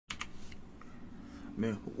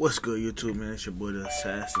Man, what's good, YouTube, man? It's your boy, the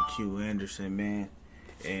Assassin Q Anderson, man.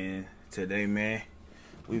 And today, man,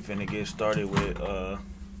 we finna get started with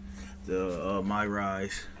the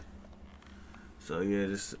MyRISE. So yeah,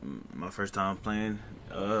 this is my first time playing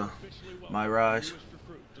MyRISE.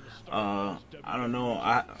 I don't know.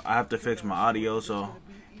 I have to fix my audio, so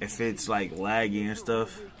if it's like laggy and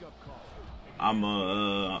stuff,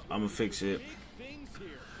 I'ma fix it.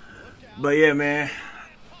 But yeah, man,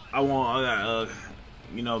 I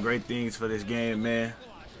got great things for this game, man.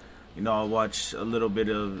 I watched a little bit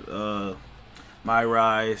of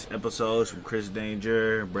MyRISE episodes from Chris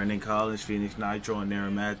Danger, Brendan Collins, Phoenix Nitro, and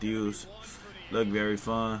Aaron Matthews. Look very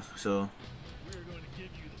fun. So,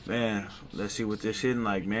 man, let's see what this hitting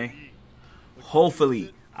like, man.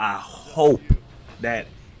 Hopefully, I hope that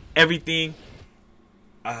everything.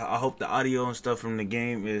 I hope the audio and stuff from the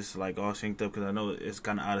game is like all synced up, because I know it's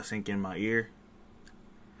kind of out of sync in my ear.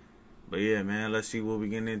 But yeah, man, let's see what we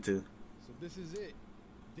getting into. So this is it.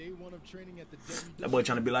 Day one of training at the WWE. That boy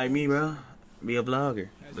trying to be like me, bro. Be a vlogger.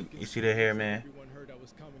 Look, you see the hair, man. Everyone heard I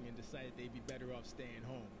was coming and decided they'd be better off staying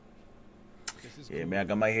home. Yeah, man, I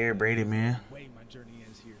got my hair braided, man. Way my journey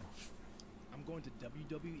ends here. I'm going to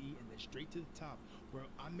WWE and then straight to the top, where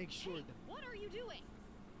I make sure that. What are you doing?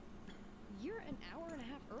 You're an hour and a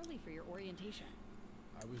half early for your orientation.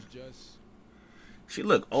 I was just. She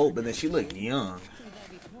look old, but then she look young.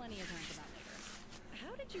 There'll be plenty of time for that later.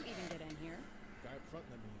 How did you even get in here? Guy up front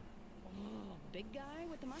let me in. Oh, big guy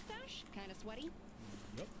with the mustache? Kind of sweaty?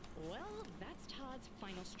 Yep. Well, that's Todd's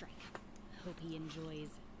final strike. Hope he enjoys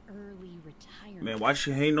early retirement. Man, why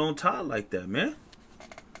she hating on Todd like that, man?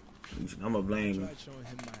 I'ma blame I you. tried showing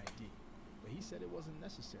him my ID, but he said it wasn't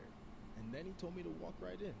necessary. And then he told me to walk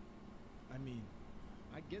right in. I mean,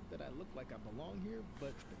 I get that I look like I belong here,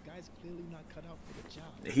 but the guy's clearly not cut out for the job.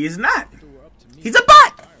 He's not. If it were up to me, He's a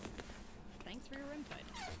bot. Thanks for your input.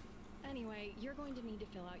 Anyway, you're going to need to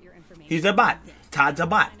fill out your information. He's a bot. Todd's a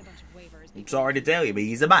bot. Sign a bunch of waivers I'm before sorry to tell you, but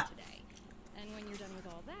he's a bot. today. And when you're done with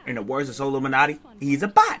all that, In the words of Illuminati, he's a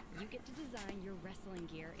bot. you get to design your wrestling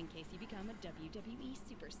gear in case you become a WWE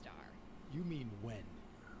superstar. You mean when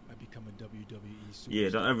I become a WWE superstar? Yeah,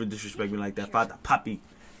 don't ever disrespect me like that, Father Poppy.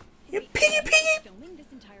 You Wait, piggy piggy. filming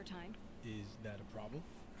this entire time? Is that a problem?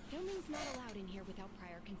 Filming's not allowed in here without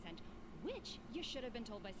prior consent, which you should have been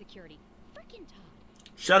told by security. Frickin' Todd.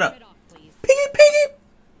 Shut Turn up. it off, please. Piggy piggy.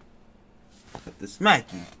 Have to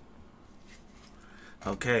smack you.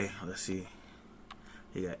 Okay, let's see.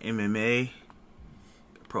 You got MMA,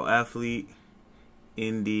 pro athlete,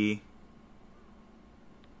 indie,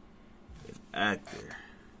 actor.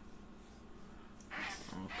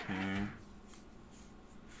 Okay.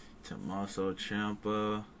 Tommaso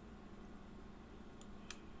Ciampa,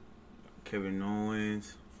 Kevin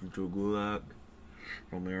Owens, Drew Gulak,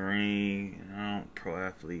 Roman Reigns, pro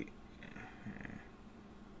athlete.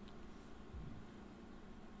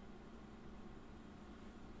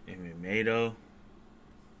 MMA though.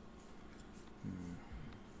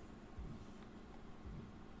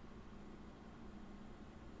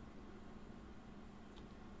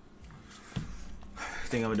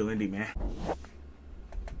 I think I'm gonna do indie, man.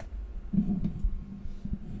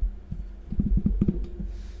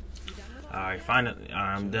 Alright, finally,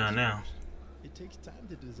 I'm done now. It takes time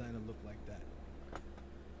to design a look like that.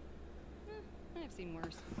 I've seen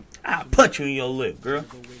worse. I'll punch you in your lip, girl.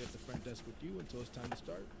 Go wait at the front desk with you until it's time to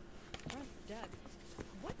start. Front desk.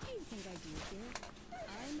 What do you think I do here?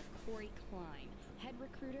 I'm Corey Klein, head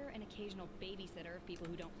recruiter and occasional babysitter of people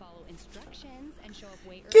who don't follow instructions and show up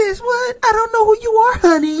way early. Guess what? I don't know who you are,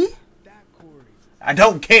 honey. That Corey. I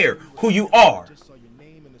don't care who you are. Just saw your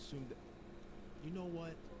name and assumed that. You know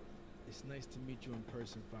what? It's nice to meet you in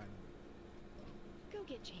person finally. Go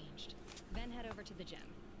get changed. Then head over to the gym.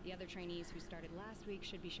 The other trainees who started last week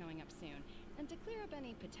should be showing up soon. And to clear up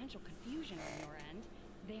any potential confusion on your end,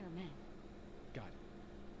 they are men. Got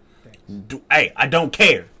it. Thanks. Hey, I don't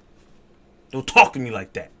care. Don't talk to me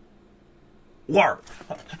like that. Word.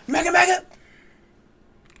 Mega, mega.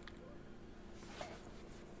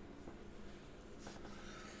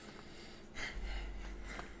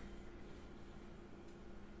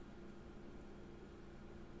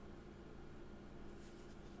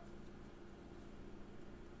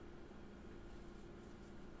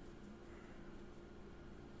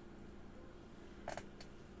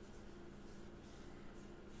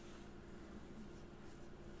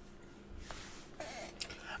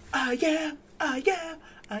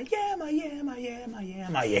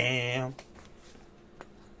 I am.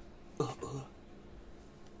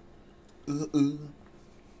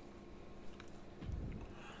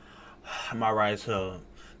 MyRISE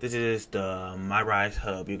This is the MyRISE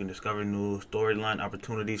hub. You can discover new storyline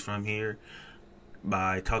opportunities from here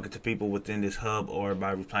by talking to people within this hub or by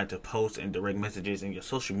replying to posts and direct messages in your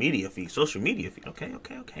social media feed. Social media feed.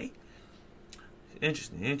 Okay.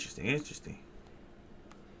 Interesting.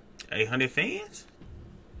 800 fans?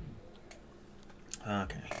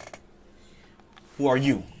 Okay. Who are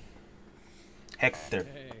you? Hector.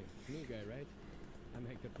 Hey, new guy, right? I'm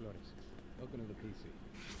Hector Flores. Welcome to the PC.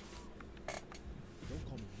 Don't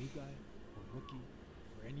call me new guy or rookie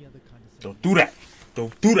or any other kind of. Don't do that.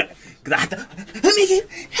 Don't do that. Okay,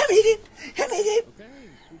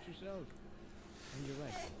 suit yourself. And you're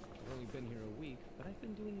right. I've only been here a week, but I've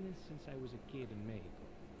been doing this since I was a kid in Mexico,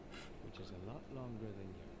 which is a lot longer than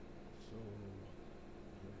you. So,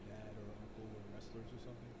 your dad or uncle were wrestlers or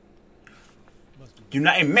something? Must be. You're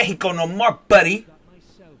not in Mexico no more, buddy. Got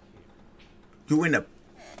myself here. You in the.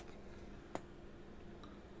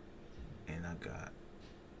 And I got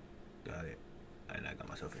it. And I got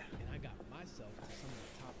myself here. And I got myself to some of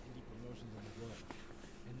the top indie promotions in the world.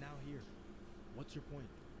 And now here. What's your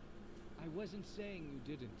point? I wasn't saying you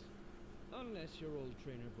didn't, unless your old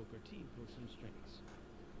trainer Booker T pulls some strings.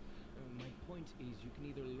 My point is, you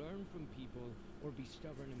can either learn from people or be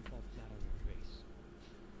stubborn and fall flat on your face.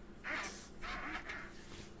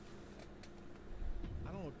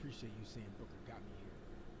 I don't appreciate you saying Booker got me here.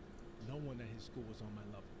 No one at his school was on my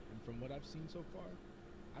level. And from what I've seen so far,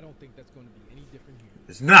 I don't think that's going to be any different here.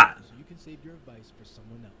 It's not. So you can save your advice for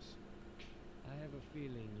someone else. I have a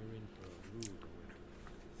feeling you're in for a rude awakening.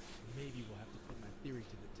 Maybe we'll have to put my theory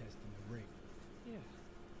to the test in the ring. Yeah,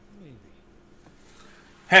 maybe.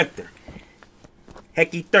 Hector.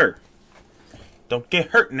 Hecky third. Don't get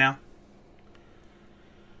hurt now.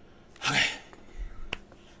 Okay.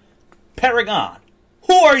 Paragon.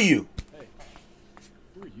 Who are you? Hey,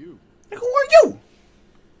 who are you? Who are you?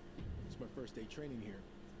 It's my first day training here.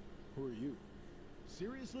 Who are you?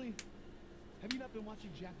 Seriously? Have you not been watching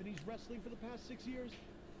Japanese wrestling for the past 6 years?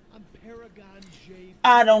 I'm Paragon J.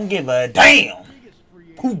 I don't give a damn biggest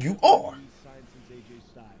free agent who you are. signed since AJ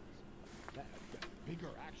Styles.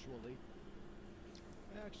 Bigger, actually.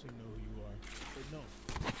 I actually know who you are. But no,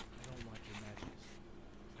 I don't want your matches.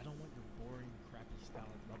 I don't want your boring, crappy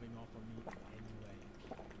style rubbing off on me in any way.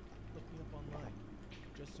 Look me up online.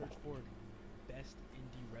 Just search for best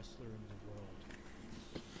indie wrestler in the world.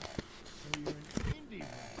 So you're an indie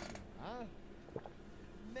wrestler, huh?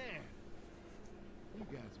 Man, you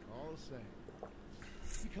guys are all the same.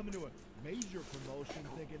 You come into a major promotion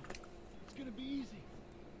thinking it's gonna be easy.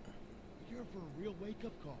 But you're in for a real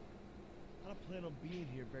wake-up call. I don't plan on being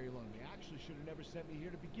here very long. They actually should have never sent me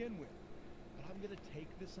here to begin with. But I'm gonna take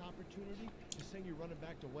this opportunity to send you running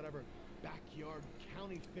back to whatever backyard,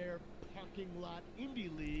 county fair, parking lot,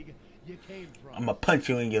 indie league you came from. I'm gonna punch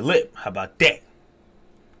you in your lip. How about that?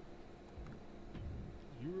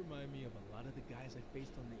 You remind me of a lot of the guys I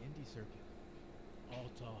faced on the indie circuit. All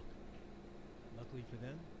talk. Luckily for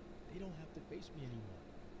them, they don't have to face me anymore.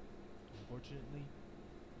 Unfortunately,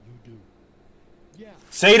 you do. Yeah.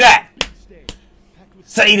 Say that. Big stage, packed with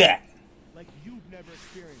Say that. like you've never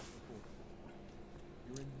experienced before.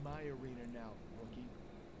 You're in my arena now, rookie.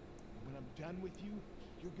 When I'm done with you,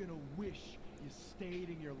 you're gonna wish you stayed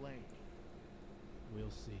in your lane.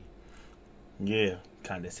 We'll see. Yeah,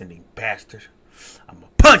 condescending bastard. I'ma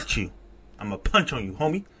punch you. I'ma punch on you,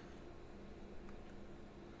 homie.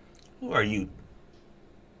 Who are you?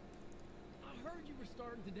 I heard you were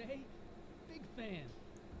starting today. Big fan.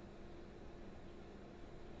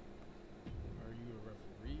 Are you a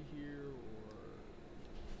referee here, or...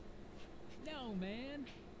 No, man.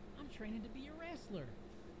 I'm training to be a wrestler.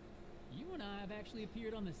 You and I have actually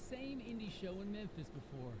appeared on the same indie show in Memphis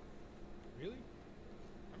before. Really?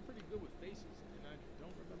 I'm pretty good with faces, and I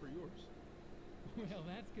don't remember yours. Well,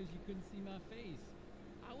 that's because you couldn't see my face.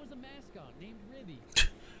 I was a mascot named Ribby.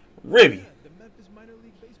 Ribby. Yeah, the Memphis minor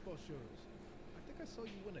league baseball shows. I think I saw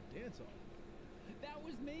you win a dance-off. That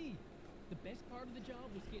was me. The best part of the job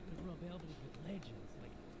was getting to rub elbows with legends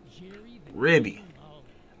like Jerry the Ribby. King Lawler.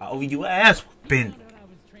 I owe you an ass He whooping. found out I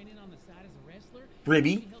was training on the side as a wrestler.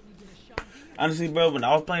 Ribby. He helped me get a shot here. Honestly, bro, when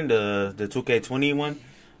I was playing the 2K20 one,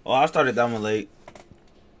 I started that one late.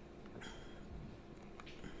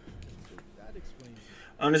 That explains it.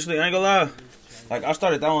 Honestly, I ain't gonna lie. Like, I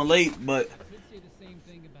started that one late, but I could say the same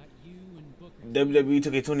thing about you and Booker. WWE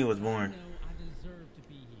 2K20 was boring. I know I deserve to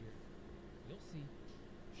be here. You'll see.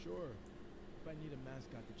 Sure. If I need a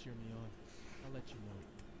mascot to cheer me on, I'll let you know.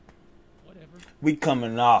 Whatever. We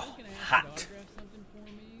coming off I was gonna ask you to hot. autograph something for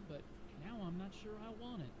me, but now I'm not sure I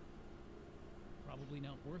want it. Probably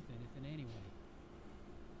not worth anything anyway.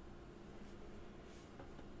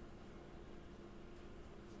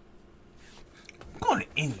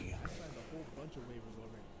 India. I signed a whole bunch of waivers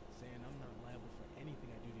already, saying I'm not liable for anything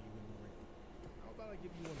I do to you in the ring. How about I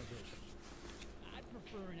give you one of those? I'd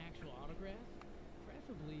prefer an actual autograph,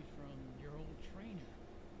 preferably from your old trainer.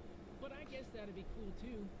 But I guess that'd be cool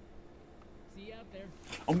too. See you out there.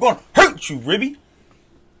 I'm gonna hurt you, Ribby.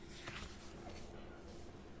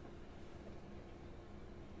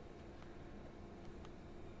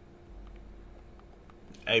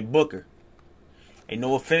 Hey, Booker. Hey,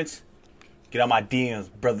 no offense. Get out my DMs,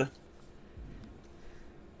 brother.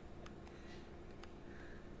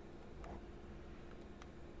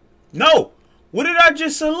 No! What did I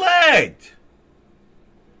just select?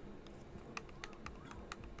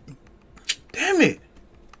 Damn it.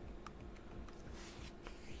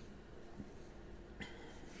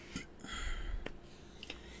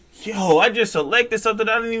 Yo, I just selected something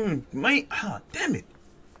I didn't even make. Oh, damn it.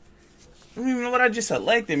 I don't even know what I just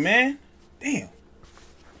selected, man. Damn.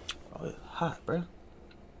 Oh, it's hot, bro.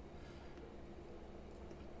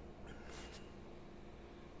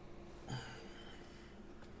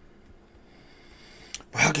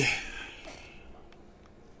 Okay.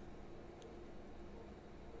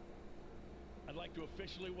 I'd like to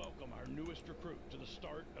officially welcome our newest recruit to the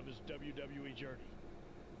start of his WWE journey.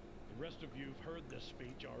 The rest of you have heard this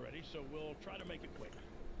speech already, so we'll try to make it quick.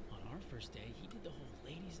 On our first day, he did the whole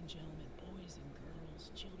ladies and gentlemen, boys and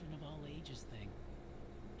girls, children of all ages thing.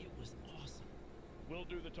 It was awesome. We'll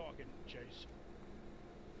do the talking, Chase.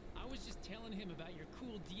 I was just telling him about your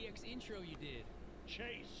cool DX intro you did.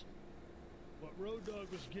 Chase! What Road Dogg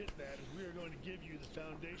was getting at is we are going to give you the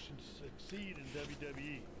foundation to succeed in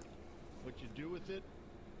WWE. What you do with it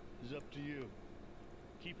is up to you.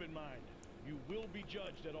 Keep in mind, you will be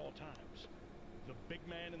judged at all times. The big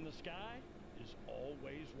man in the sky is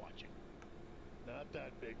always watching. Not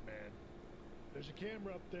that big man. There's a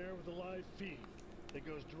camera up there with a live feed that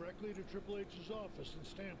goes directly to Triple H's office in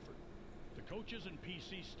Stamford. The coaches and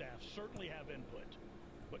PC staff certainly have input,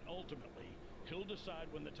 but ultimately, he'll decide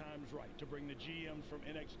when the time's right to bring the GMs from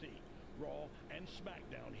NXT, Raw, and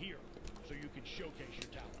SmackDown here so you can showcase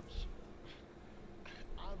your talents.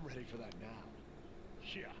 I'm ready for that now.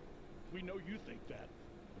 Yeah, we know you think that,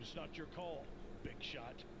 but it's not your call, big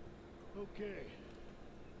shot. Okay,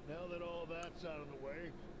 now that all that's out of the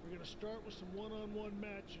way, we're going to start with some one-on-one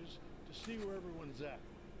matches to see where everyone's at.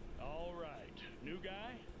 All right, new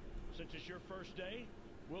guy, since it's your first day,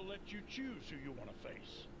 we'll let you choose who you want to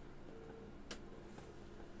face.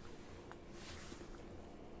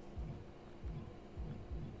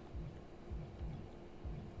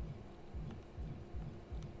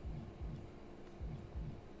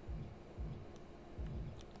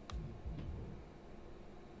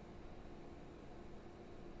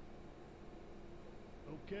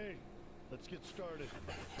 Okay, let's get started.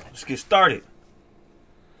 Let's get started.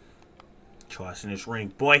 Twice in this ring,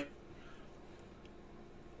 boy.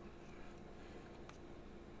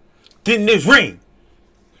 Get in this ring.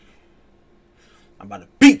 I'm about to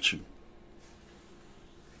beat you.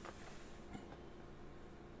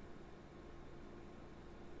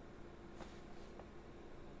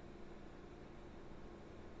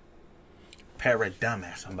 Parrot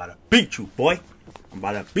dumbass. I'm about to beat you, boy. I'm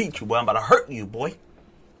about to beat you, boy. I'm about to hurt you, boy.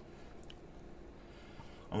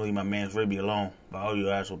 I'm gonna leave my man's Ribby alone. But I owe you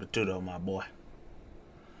ass whooping too, though, my boy.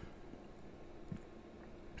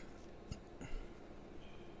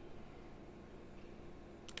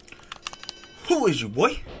 Who is you,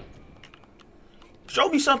 boy? Show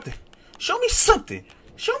me something. Show me something.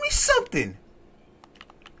 Show me something.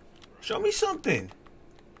 Show me something.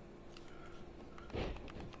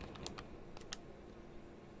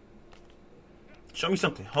 Show me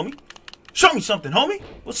something, homie. Show me something, homie.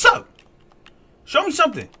 What's up? Show me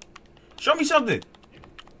something. Show me something.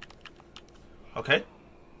 Okay.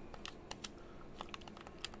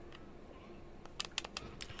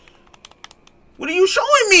 What are you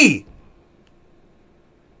showing me?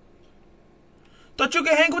 Thought you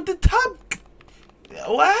could hang with the top.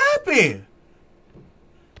 What happened?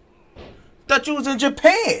 Thought you was in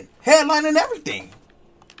Japan, headlining everything.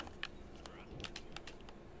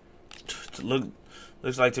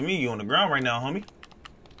 Looks like to me you on the ground right now, homie.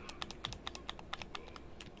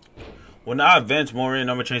 When I advance more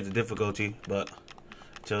in, I'm gonna change the difficulty, but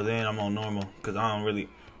till then I'm on normal because I don't really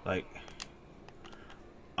like.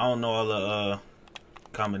 I don't know all the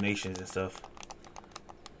combinations and stuff.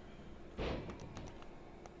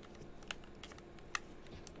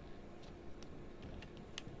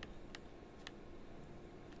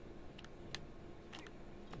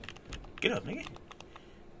 Get up, nigga.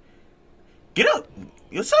 Get up.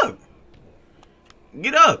 What's up?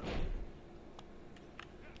 Get up.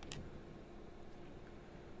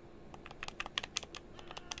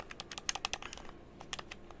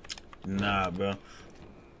 Nah, bro.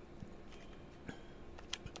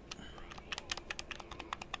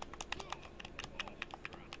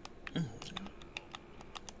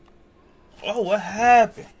 Oh, what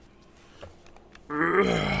happened?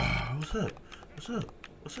 What's up? What's up?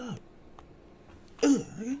 What's up?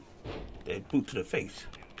 Okay. That boot to the face.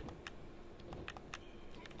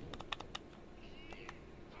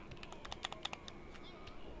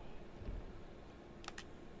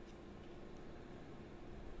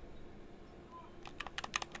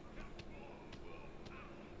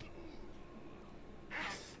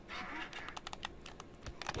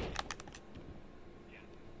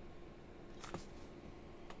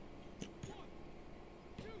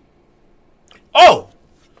 Oh!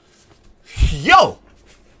 Yo!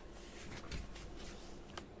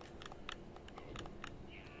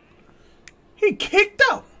 He kicked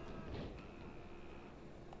out.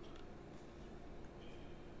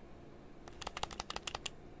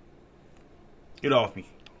 Get off me.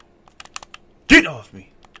 Get off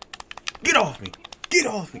me. Get off me. Get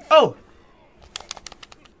off me. Oh!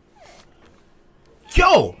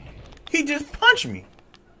 Yo! He just punched me.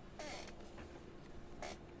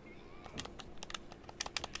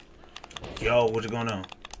 Yo, what's going on?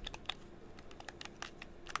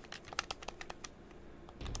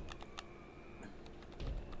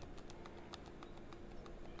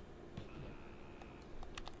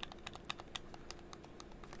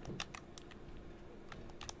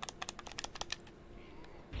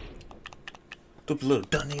 Stupid little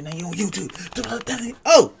dummy, now you on YouTube. Stupid little dummy.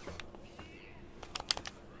 Oh!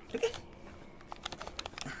 Okay.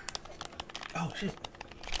 Oh, shit.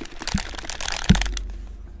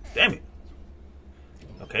 Damn it.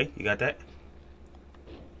 Okay, you got that?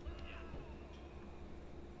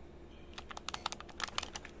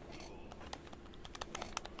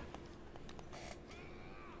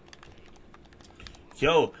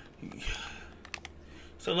 Yo,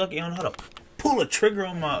 so lucky I don't know how to pull a trigger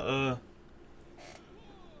on my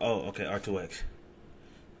oh, okay, R2X.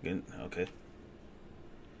 Okay. Okay.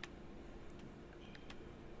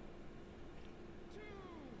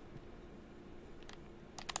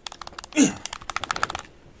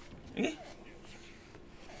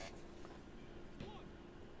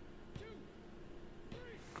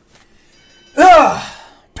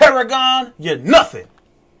 Paragon, you're nothing.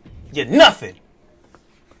 You're nothing.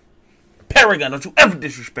 Paragon, don't you ever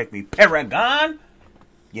disrespect me. Paragon,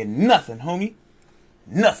 you're nothing, homie.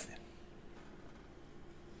 Nothing.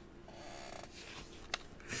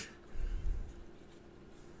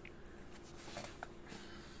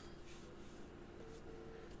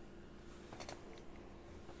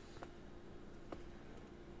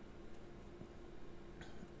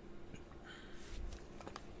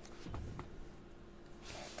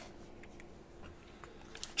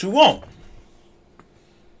 What you want?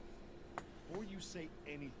 Before you say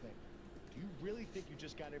anything, do you really think you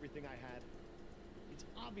just got everything I had? It's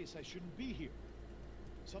obvious I shouldn't be here.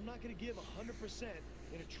 So I'm not going to give 100%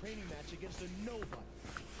 in a training match against a nobody.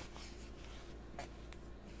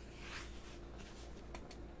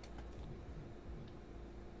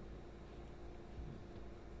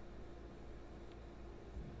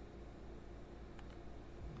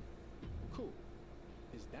 Cool.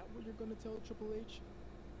 Is that what you're gonna tell Triple H?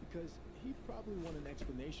 Because he'd probably want an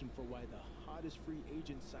explanation for why the hottest free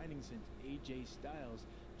agent signing since AJ Styles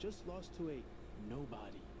just lost to a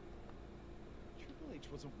nobody. Triple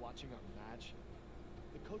H wasn't watching our match.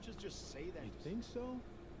 The coaches just say that. You think so?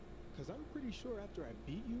 Because I'm pretty sure after I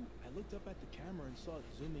beat you, I looked up at the camera and saw it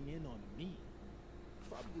zooming in on me.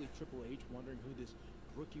 Probably Triple H wondering who this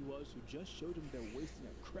rookie was who just showed him they're wasting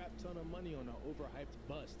a crap ton of money on an overhyped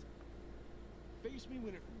bust. Face me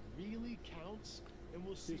when it really counts, and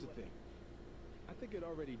we'll see. Here's the thing. I think it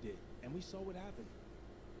already did, and we saw what happened.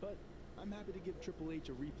 But I'm happy to give Triple H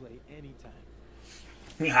a replay anytime.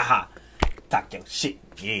 Haha. Talk your shit.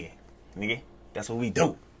 Yeah. Nigga. That's what we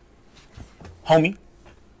do. Homie.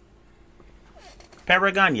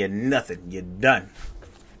 Paragon, you're nothing. You're done.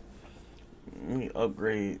 Let me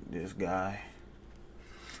upgrade this guy.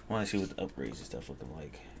 I want to see what the upgrades and stuff looking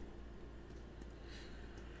like.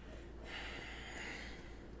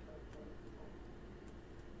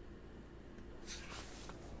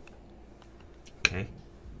 Okay.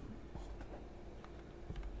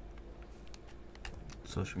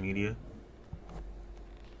 Social media.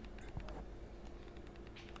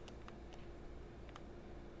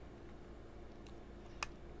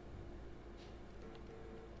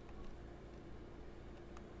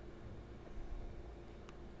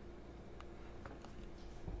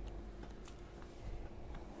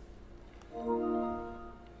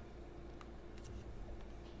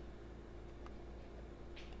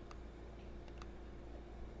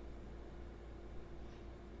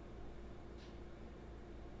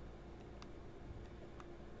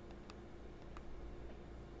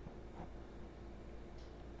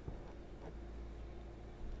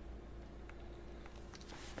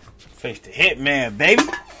 Face the Hitman, baby.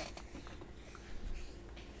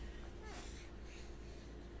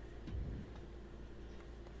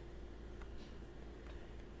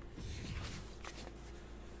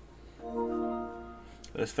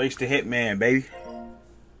 Let's face the Hitman, baby.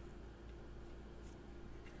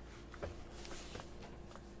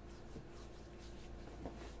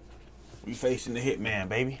 We facing the Hitman,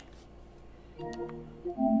 baby.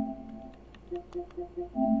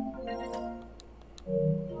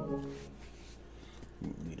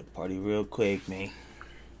 Need a party real quick, man.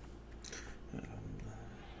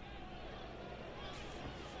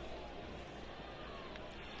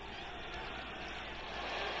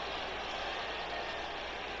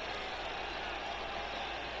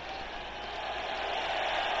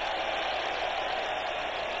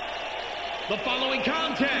 The following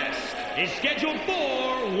contest is scheduled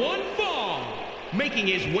for one fall. Making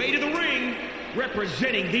his way to the ring,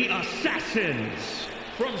 representing the Assassins.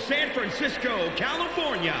 From San Francisco,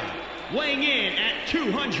 California, weighing in at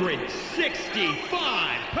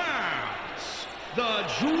 265 pounds, the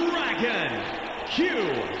Dragon, Q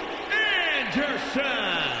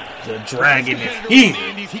Anderson. The Dragon is here.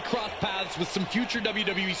 He crossed paths with some future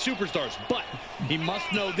WWE superstars, but he must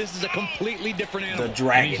know this is a completely different animal. The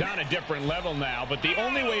Dragon. He's on a different level now, but the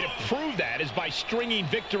only way to prove that is by stringing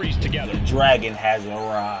victories together. The Dragon has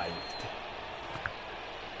arrived.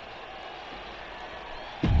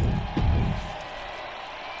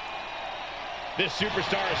 This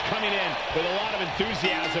superstar is coming in with a lot of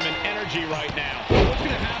enthusiasm and energy right now. What's going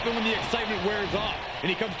to happen when the excitement wears off and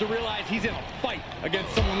he comes to realize he's in a fight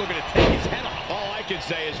against someone looking to take his head off? All I can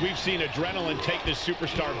say is we've seen adrenaline take this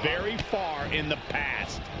superstar very far in the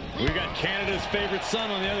past. We've got Canada's favorite son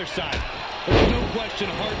on the other side. There's no question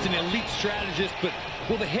Hart's an elite strategist, but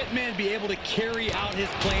will the Hitman be able to carry out his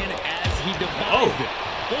plan as he devised it?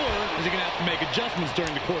 Or is he going to have to make adjustments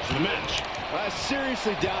during the course of the match? I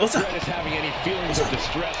seriously doubt What's up? Brett is having any feelings of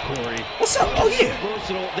distress, Corey. What's up? Oh, yeah.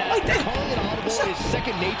 Versatile that Like that. calling it audible is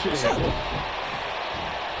second nature to What's up? him.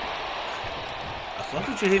 I fuck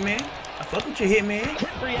with your Hitman. I fuck with your Hitman.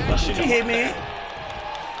 Quick I fuck reaction. with your Hitman.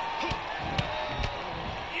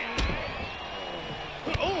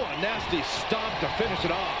 Oh, a nasty stomp to finish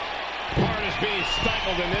it off. Hart is being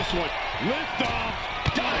stifled in this one. Lift off.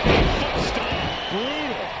 Diving foot stomp.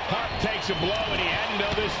 Brutal. Hart takes a blow, and he had to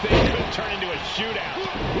know this thing could turn into a shootout.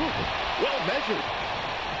 Well measured.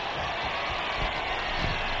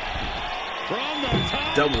 From the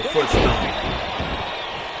top. Double foot stomp.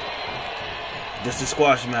 Just a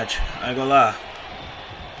squash match. I ain't gonna lie.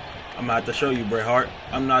 I'm gonna have to show you, Bret Hart.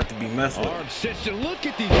 I'm not to be messed with. Arm cinched. Look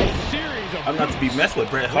at these series of I'm not to be moves. messed with,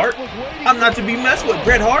 Bret Hart. I'm not to be messed with,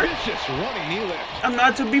 Bret Hart. Vicious running knee lift. I'm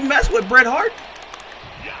not to be messed with, Bret Hart.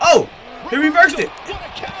 Oh, he reversed it. What a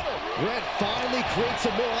counter. Brett finally creates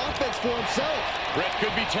some more offense for himself. Brett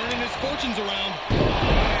could be turning his fortunes around.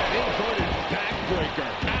 An inverted backbreaker.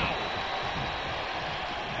 Ow.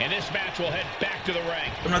 And this match will head back to the ring.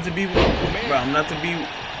 I'm not to be, bro. I'm not to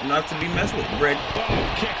be messed with, Bret.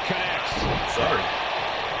 Oh, kick connects. Sorry.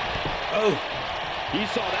 Oh, He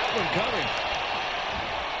saw that one coming.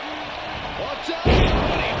 Watch out.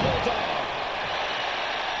 Running bulldog.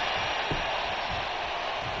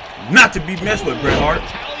 not to be messed with, Bret Hart.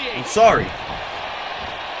 I'm sorry.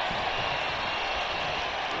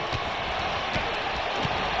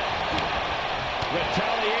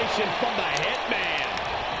 Retaliation from the Hitman.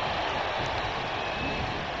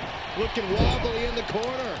 Looking wobbly in the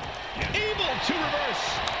corner. Able to reverse.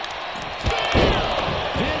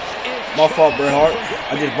 This is My fault, Bret Hart.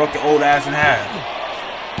 I just broke the old ass in half.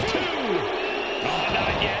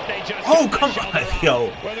 Oh, come on,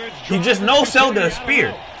 yo. He just no-sold the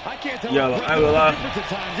spear. Yo, I ain't gonna lie.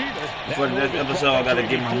 For the next episode, I gotta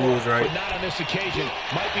get my moves right. But not on this occasion.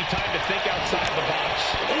 Might be time to think outside the box.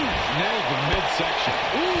 Nails the midsection.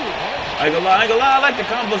 I ain't gonna lie. I like the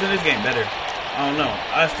combos in this game better. I don't know.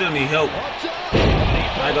 I still need help.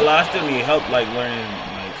 I ain't gonna lie. I still need help, like learning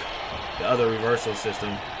like the other reversal system.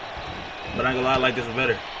 But I ain't gonna lie. I like this one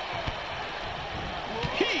better.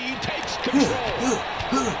 He takes control.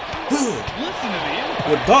 Listen to the impact.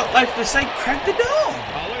 What Buck likes to say, crack the dome. Oh,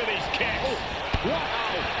 look at these kicks. Wow.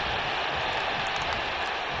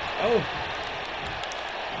 Oh.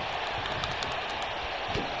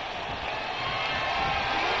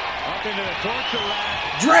 Up into the torture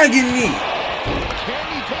rack. Dragon knee. Can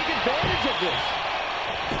he take advantage of this?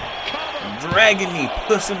 Cover. Dragon knee.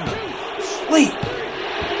 Puts him to sleep.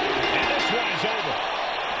 And this one is over.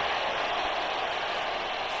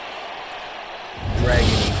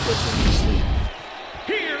 Dragon knee. Puts him to sleep.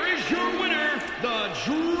 Here is your winner, the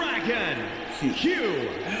Dragon, Q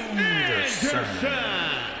Anderson.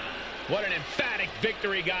 What an emphatic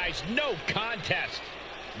victory, guys. No contest.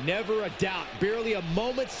 Never a doubt. Barely a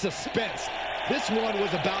moment's suspense. This one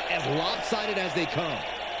was about as lopsided as they come.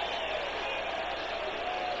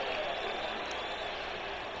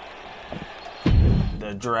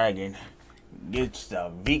 The Dragon gets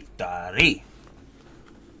the victory.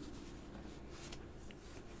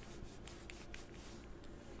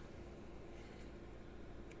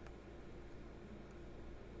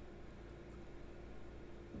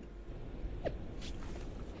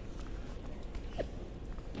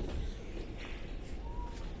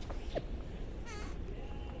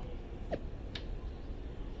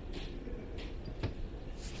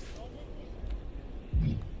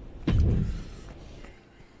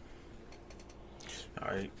 All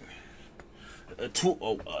right, a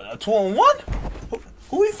 2-on-1.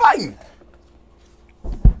 Who we fighting?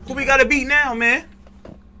 Who we gotta beat now, man?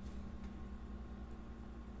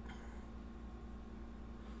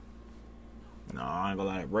 No, I ain't gonna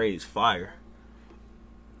let it raise fire.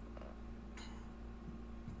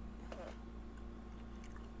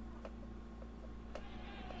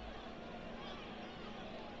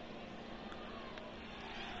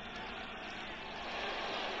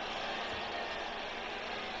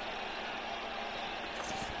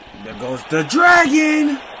 There goes the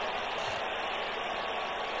Dragon.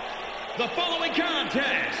 The following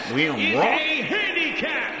contest We is on a Raw?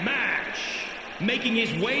 handicap match. Making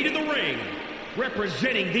his way to the ring,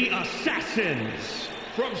 representing the Assassins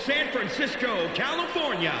from San Francisco,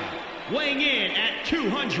 California, weighing in at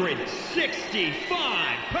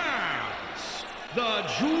 265 pounds, the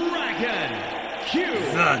Dragon, Q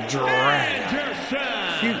The Dragon.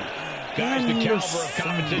 Anderson. Guys, the caliber of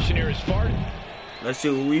competition here is far. Let's see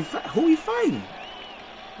who we fighting.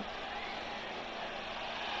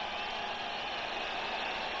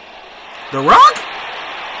 The Rock?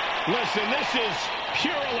 Listen, this is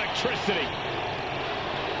pure electricity.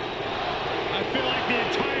 I feel like the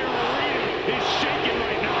entire arena is shaking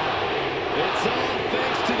right now. It's all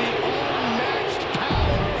thanks to the unmatched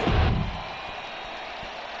power.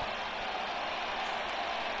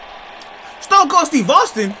 Stone Cold Steve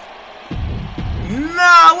Austin?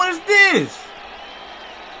 Nah, what is this?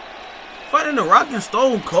 Fighting The Rock and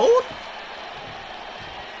Stone Cold?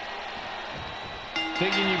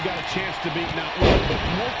 Thinking you've got a chance to beat not one, but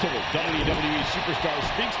multiple WWE superstars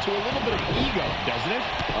speaks to a little bit of ego, doesn't it?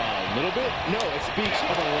 A little bit? No, it speaks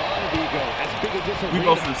of a lot of ego. As big as this arena. We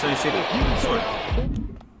both from the same city. If you can somehow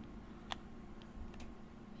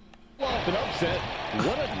pull off an upset,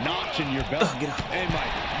 what a notch in your belt. Get out. Hey, Mike,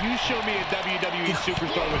 you show me a WWE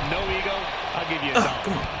superstar with no ego, I'll give you a dollar.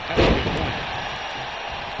 Come on. That's a good point.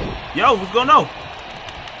 Yo, what's going on?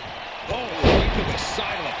 Oh, right to the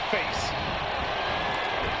side of the face.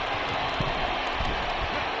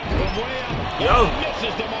 From way up, Yo.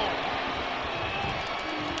 misses the mark.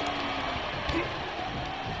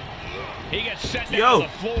 He gets set down Yo. to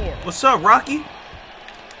the floor. What's up, Rocky?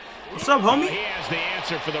 What's up, He homie? has the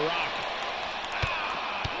answer for the Rock.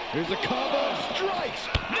 Here's a combo of strikes.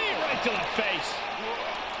 Knee right to the face.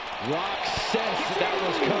 Rock sensed that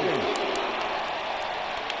was coming.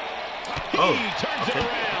 Oh, He turns it okay.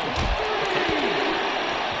 around.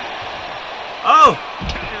 Oh,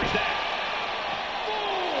 Counters that.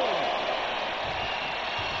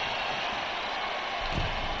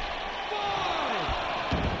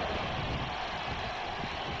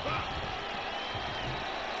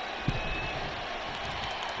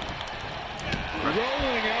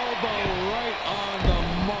 Rolling elbow right on the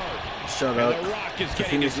mark. shut And up. the Rock is To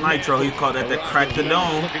getting Phoenix his Nitro, he man. called that The the Rock crack is the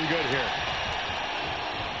dome. looking good here.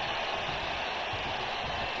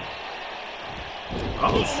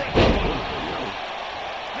 Oh,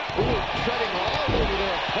 Ooh, treading all over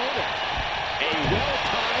their opponent. A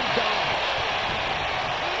well-timed dodge.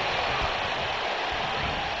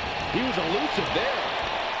 He was elusive there.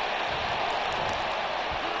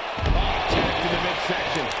 Tapped in the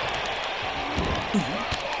midsection.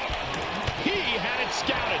 He had it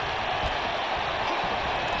scouted.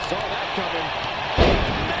 Saw that coming.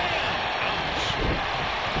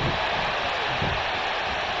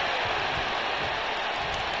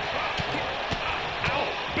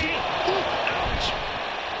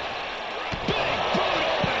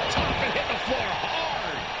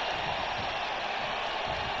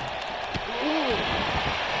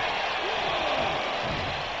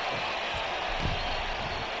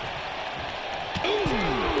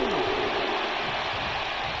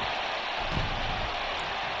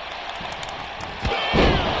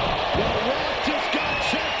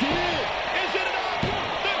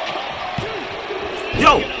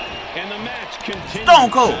 yo, And the match continues. Stone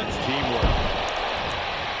Cold. That's teamwork.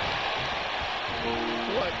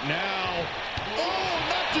 What now?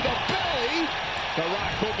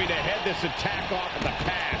 nice attack off of the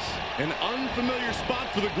pass. An unfamiliar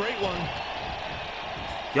spot for the Great One.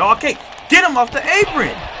 Y'all can't get him off the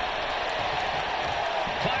apron.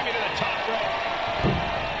 Climbing to the top rope.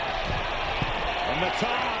 From the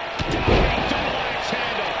top. Double axe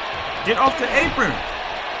handle. Get off the apron.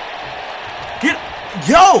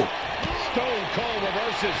 Yo! Stone Cold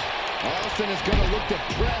reverses. Austin is going to look to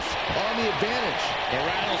press on the advantage. The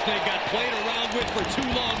Rattlesnake got played around with for too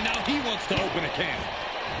long. Now he wants to open a can.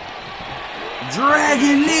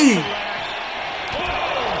 Dragon knee. Feast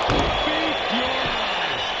your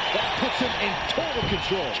eyes. That puts him in total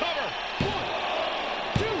control. Cover. 1,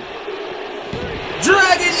 2, 3.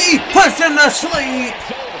 Dragon knee puts him to sleep.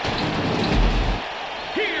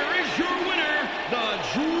 Here is your winner, the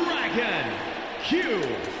Dragon, Q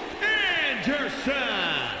Anderson.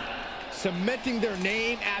 Cementing their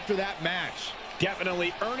name after that match.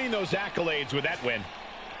 Definitely earning those accolades with that win.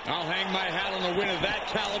 I'll hang my hat on a win of that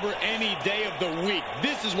caliber any day of the week.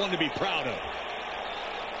 This is one to be proud of.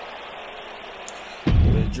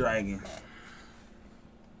 The Dragon.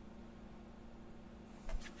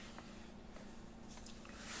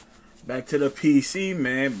 Back to the PC,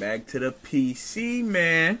 man. Back to the PC,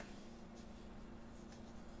 man.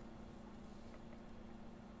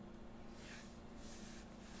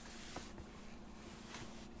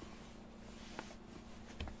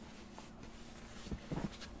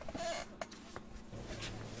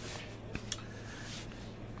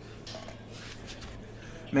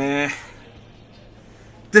 Man,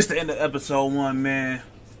 this is the end of episode 1, man.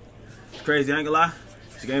 It's crazy, I ain't gonna lie.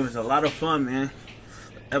 This game is a lot of fun, man.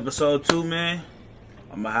 Episode 2, man,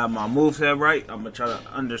 I'm gonna have my moveset right. I'm gonna try to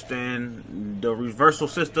understand the reversal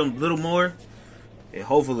system a little more. And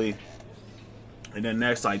hopefully, in the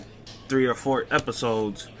next, like, 3 or 4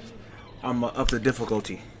 episodes, I'm gonna up the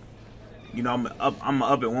difficulty. You know, I'm gonna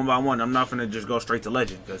up it one by one. I'm not gonna just go straight to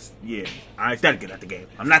legend. Because, yeah, I ain't that good at the game.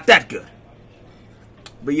 I'm not that good.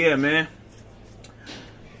 But yeah, man.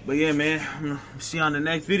 I'm gonna see you on the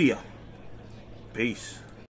next video. Peace.